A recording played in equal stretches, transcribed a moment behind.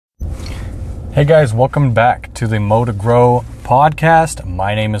Hey guys, welcome back to the Mow to Grow podcast.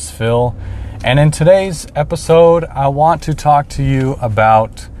 My name is Phil, and in today's episode, I want to talk to you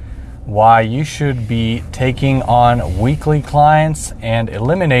about why you should be taking on weekly clients and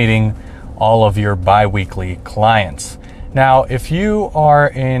eliminating all of your bi-weekly clients. Now, if you are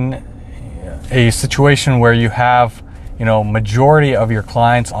in a situation where you have, majority of your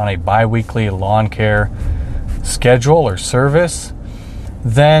clients on a bi-weekly lawn care schedule or service,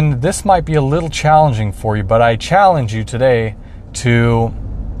 then this might be a little challenging for you. But I challenge you today to,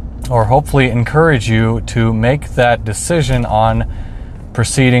 or hopefully encourage you to make that decision on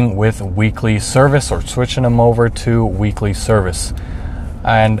proceeding with weekly service or switching them over to weekly service.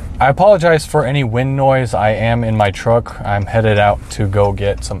 And I apologize for any wind noise. I am in my truck. I'm headed out to go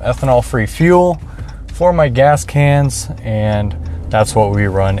get some ethanol-free fuel for my gas cans, and that's what we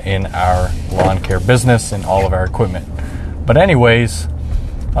run in our lawn care business and all of our equipment. But anyways,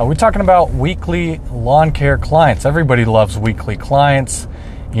 we're talking about weekly lawn care clients. Everybody loves weekly clients.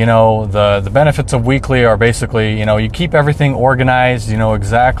 The benefits of weekly are basically, you keep everything organized,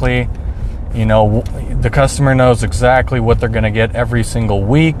 exactly, the customer knows exactly what they're going to get every single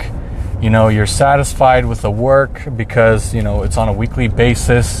week. You're satisfied with the work because, it's on a weekly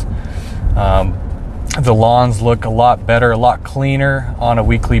basis. The lawns look a lot better, a lot cleaner on a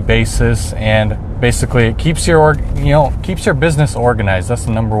weekly basis, and basically it keeps your business organized. That's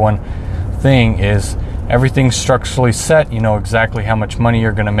the number one thing, is everything's structurally set. You know exactly how much money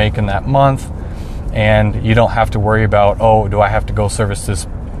you're going to make in that month, and you don't have to worry about, do I have to go service this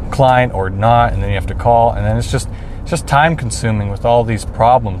client or not, and then you have to call, and then it's just time consuming with all these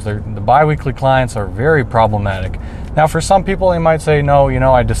problems. The bi-weekly clients are very problematic. Now, for some people, they might say, no,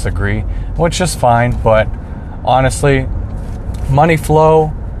 I disagree, which is fine. But honestly, money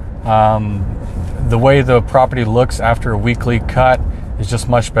flow, the way the property looks after a weekly cut is just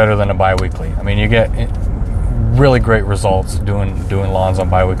much better than a bi-weekly. I mean, you get really great results doing lawns on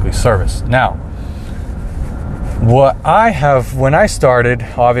bi-weekly service. Now, when I started,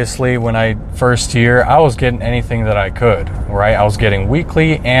 obviously, when I first year, I was getting anything that I could, right? I was getting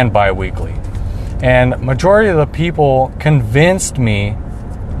weekly and bi-weekly. And majority of the people convinced me,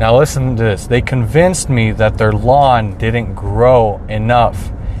 now listen to this, they convinced me that their lawn didn't grow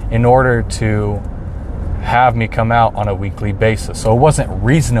enough in order to have me come out on a weekly basis. So it wasn't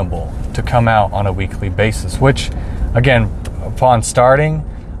reasonable to come out on a weekly basis, which, again, upon starting,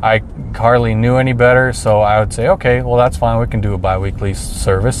 I hardly knew any better, so I would say, okay, well, that's fine, we can do a bi-weekly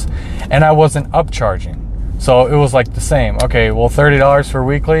service. And I wasn't upcharging. So it was like the same. Okay, well, $30 for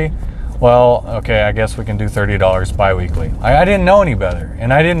weekly. Well, okay, I guess we can do $30 bi-weekly. I didn't know any better,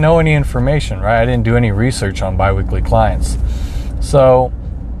 and I didn't know any information, right? I didn't do any research on bi-weekly clients. So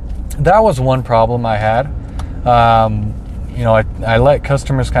that was one problem I had. I let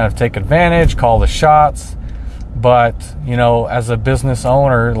customers kind of take advantage, call the shots. But, as a business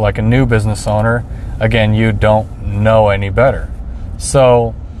owner, like a new business owner, again, you don't know any better.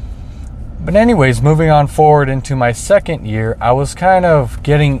 So, but anyways, moving on forward into my second year, I was kind of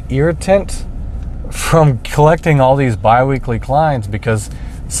getting irritant from collecting all these bi-weekly clients, because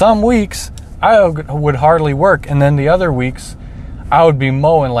some weeks I would hardly work, and then the other weeks I would be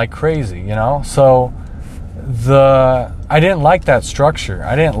mowing like crazy, So I didn't like that structure.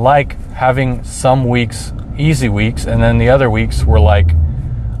 I didn't like having some weeks easy weeks, and then the other weeks were like,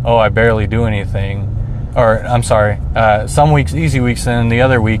 I barely do anything. Or, I'm sorry, some weeks easy weeks, and then the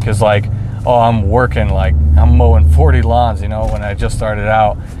other week is like, I'm working, like I'm mowing 40 lawns, when I just started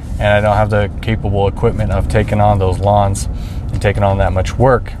out, and I don't have the capable equipment of taking on those lawns and taking on that much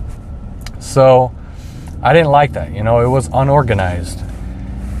work. So I didn't like that, it was unorganized.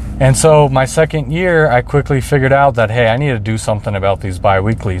 And so my second year, I quickly figured out that, hey, I need to do something about these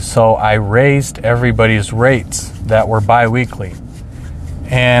bi-weeklies. So I raised everybody's rates that were bi-weekly.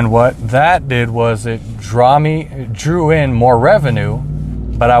 And what that did was it drew in more revenue,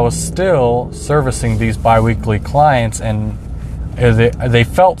 but I was still servicing these bi-weekly clients, and they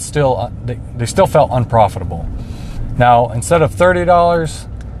still felt unprofitable. Now, instead of $30,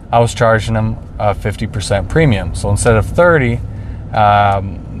 I was charging them a 50% premium. So instead of $30,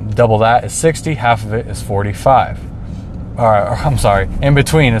 double that is $60, half of it is $45. In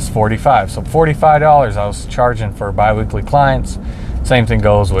between is $45. So $45 I was charging for bi-weekly clients. Same thing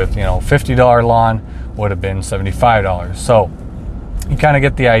goes with, $50 lawn would have been $75. So you kind of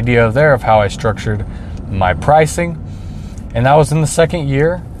get the idea there of how I structured my pricing. And that was in the second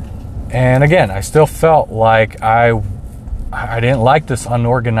year. And again, I still felt like I didn't like this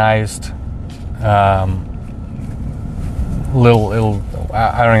unorganized little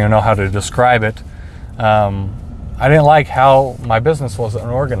I don't even know how to describe it. I didn't like how my business wasn't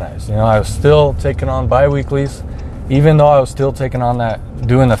organized. I was still taking on biweeklies, even though I was still taking on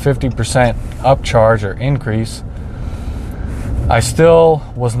doing the 50% upcharge or increase. I still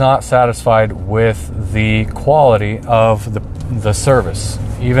was not satisfied with the quality of the service,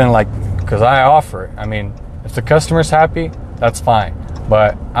 even because I offer it. I mean, if the customer's happy, that's fine,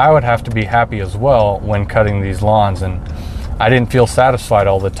 but I would have to be happy as well when cutting these lawns, and I didn't feel satisfied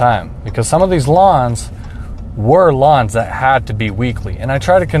all the time because some of these lawns were lawns that had to be weekly, and I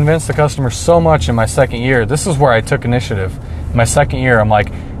tried to convince the customer so much in my second year. This is where I took initiative. In my second year, I'm like,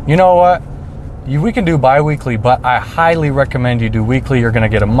 you know what? We can do bi-weekly, but I highly recommend you do weekly. You're going to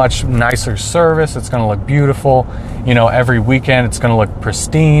get a much nicer service. It's going to look beautiful. Every weekend it's going to look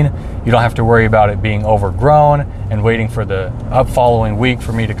pristine. You don't have to worry about it being overgrown and waiting for the following week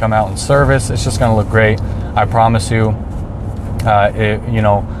for me to come out and service. It's just going to look great. I promise you.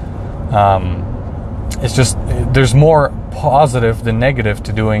 It's just there's more positive than negative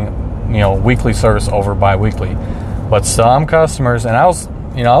to doing, weekly service over bi-weekly. But some customers, and I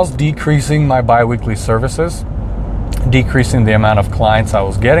was decreasing my bi-weekly services, decreasing the amount of clients I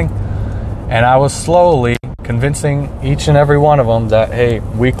was getting, and I was slowly convincing each and every one of them that, hey,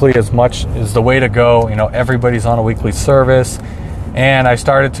 weekly is the way to go. Everybody's on a weekly service. And I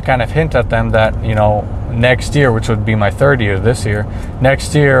started to kind of hint at them that, next year, which would be my third year this year,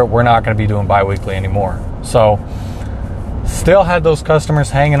 next year we're not going to be doing bi-weekly anymore. So still had those customers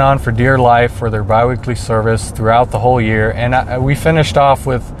hanging on for dear life for their bi-weekly service throughout the whole year. And we finished off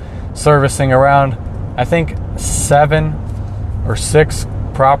with servicing around, I think, 7 or 6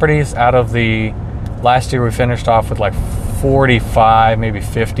 properties out of the last year. We finished off with like 45, maybe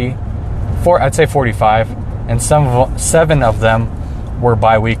 50. I'd say 45. And 7 of them were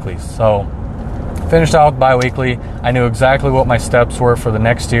bi-weeklies. So finished out bi-weekly. I knew exactly what my steps were for the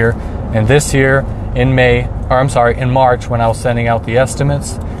next year. And this year in March, when I was sending out the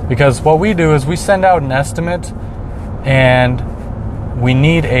estimates, because what we do is we send out an estimate and we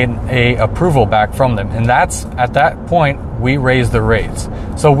need a approval back from them. And that's at that point we raise the rates.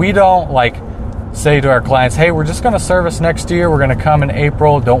 So we don't say to our clients, hey, we're just going to service next year. We're going to come in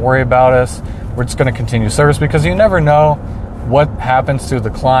April. Don't worry about us. We're just going to continue service, because you never know what happens to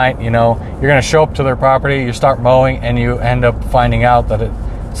the client. You're going to show up to their property, you start mowing, and you end up finding out that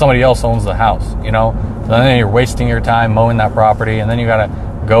somebody else owns the house. So then you're wasting your time mowing that property, and then you got to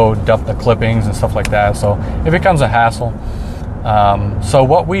go dump the clippings and stuff like that. So it becomes a hassle. So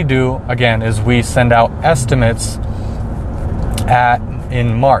what we do again is we send out estimates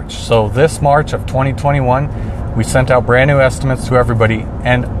in March. So this March of 2021, we sent out brand new estimates to everybody,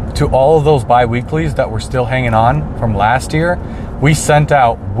 and to all of those bi-weeklies that were still hanging on from last year, we sent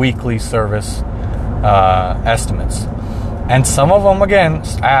out weekly service estimates. And some of them, again,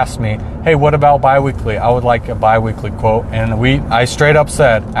 asked me, hey, what about bi-weekly? I would like a bi-weekly quote. And I straight up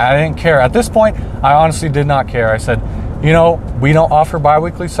said, I didn't care. At this point, I honestly did not care. I said, we don't offer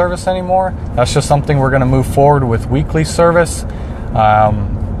bi-weekly service anymore. That's just something we're going to move forward with weekly service.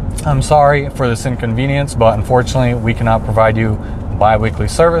 I'm sorry for this inconvenience, but unfortunately, we cannot provide you bi-weekly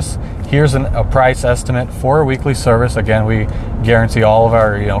service. Here's a price estimate for a weekly service. Again, we guarantee all of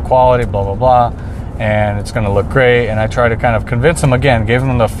our quality, blah blah blah, and it's going to look great. And I try to kind of convince them again, gave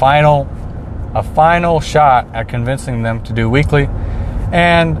them a final shot at convincing them to do weekly.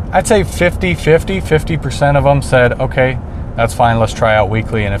 And I'd say 50% of them said, okay, that's fine, let's try out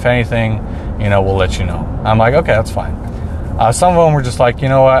weekly, and if anything, we'll let you know. I'm like, okay, that's fine. Some of them were just like, you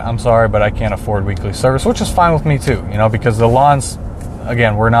know what, I'm sorry, but I can't afford weekly service, which is fine with me too, because the lawns,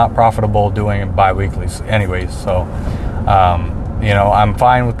 again, we're not profitable doing bi-weeklies anyways. So, I'm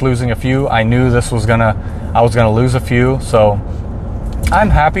fine with losing a few. I knew I was gonna lose a few. So I'm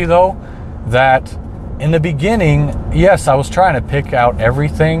happy though that in the beginning, yes, I was trying to pick out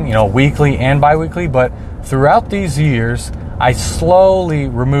everything, weekly and bi-weekly, but throughout these years, I slowly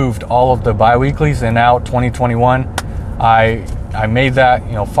removed all of the bi-weeklies, and now 2021, I made that,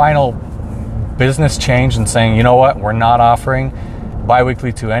 final business change and saying, you know what, we're not offering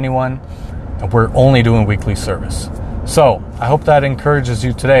bi-weekly to anyone. We're only doing weekly service. So I hope that encourages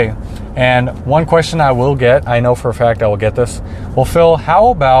you today. And one question I will get, I know for a fact I will get this. Well, Phil, how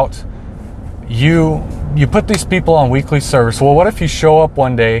about you put these people on weekly service? Well, what if you show up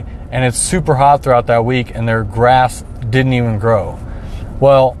one day and it's super hot throughout that week and their grass didn't even grow?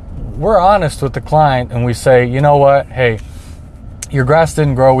 Well, we're honest with the client and we say, you know what, hey, your grass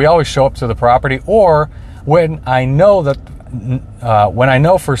didn't grow. We always show up to the property. Or when I know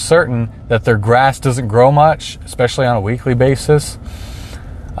for certain that their grass doesn't grow much, especially on a weekly basis,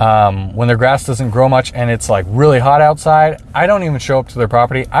 when their grass doesn't grow much and it's like really hot outside, I don't even show up to their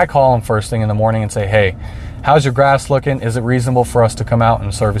property. I call them first thing in the morning and say, hey, how's your grass looking? Is it reasonable for us to come out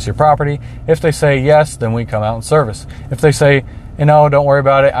and service your property? If they say yes, then we come out and service. If they say, don't worry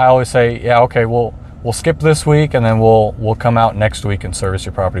about it, I always say, yeah, okay, we'll skip this week, and then we'll come out next week and service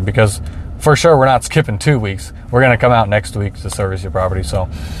your property, because for sure we're not skipping 2 weeks. We're going to come out next week to service your property. So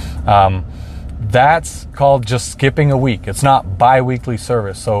that's called just skipping a week. It's not bi-weekly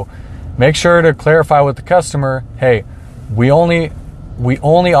service. So make sure to clarify with the customer, hey, we only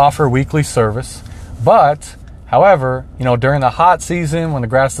offer weekly service, but however, during the hot season when the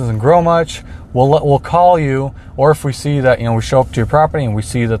grass doesn't grow much, we'll call you, or if we see that, we show up to your property and we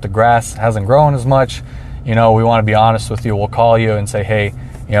see that the grass hasn't grown as much, we want to be honest with you. We'll call you and say, hey,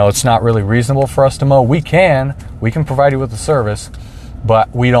 it's not really reasonable for us to mow. We can provide you with the service,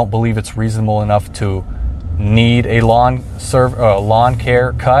 but we don't believe it's reasonable enough to need a lawn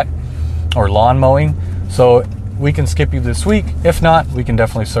care cut or lawn mowing. So we can skip you this week. If not, we can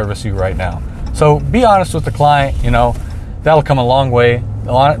definitely service you right now. So be honest with the client. That'll come a long way.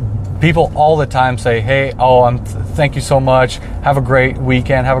 People all the time say, hey, thank you so much. Have a great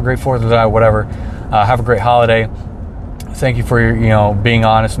weekend. Have a great 4th of July, whatever. Have a great holiday. Thank you for your, being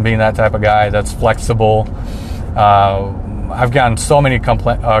honest and being that type of guy that's flexible. I've gotten so many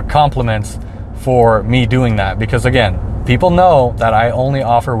compliments for me doing that, because again, people know that I only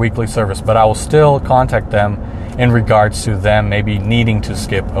offer weekly service, but I will still contact them in regards to them maybe needing to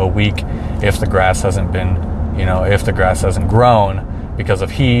skip a week if the grass hasn't been, if the grass hasn't grown because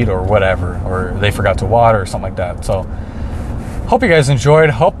of heat or whatever, or they forgot to water or something like that. So hope you guys enjoyed.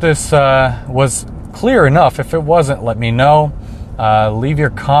 Hope this was clear enough. If it wasn't, let me know. Leave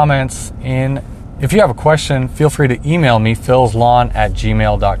your comments in. If you have a question, feel free to email me,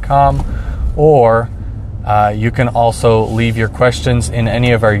 philslawn@gmail.com, or you can also leave your questions in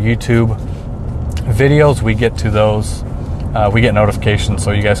any of our YouTube videos. We get to those. We get notifications,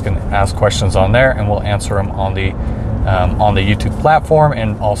 so you guys can ask questions on there, and we'll answer them on the YouTube platform,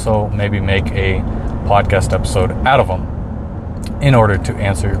 and also maybe make a podcast episode out of them in order to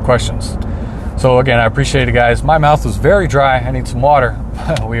answer your questions. So again, I appreciate it, guys. My mouth is very dry. I need some water.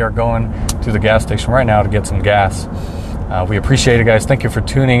 We are going to the gas station right now to get some gas. We appreciate it, guys. Thank you for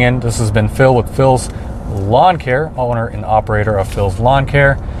tuning in. This has been Phil with Phil's Lawn Care, owner and operator of Phil's Lawn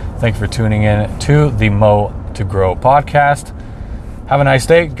Care. Thank you for tuning in to the Mow to Grow podcast. Have a nice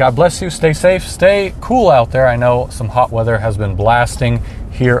day. God bless you. Stay safe. Stay cool out there. I know some hot weather has been blasting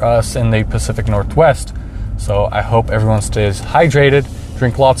us in the Pacific Northwest. So I hope everyone stays hydrated.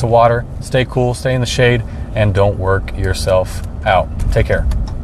 Drink lots of water, stay cool, stay in the shade, and don't work yourself out. Take care.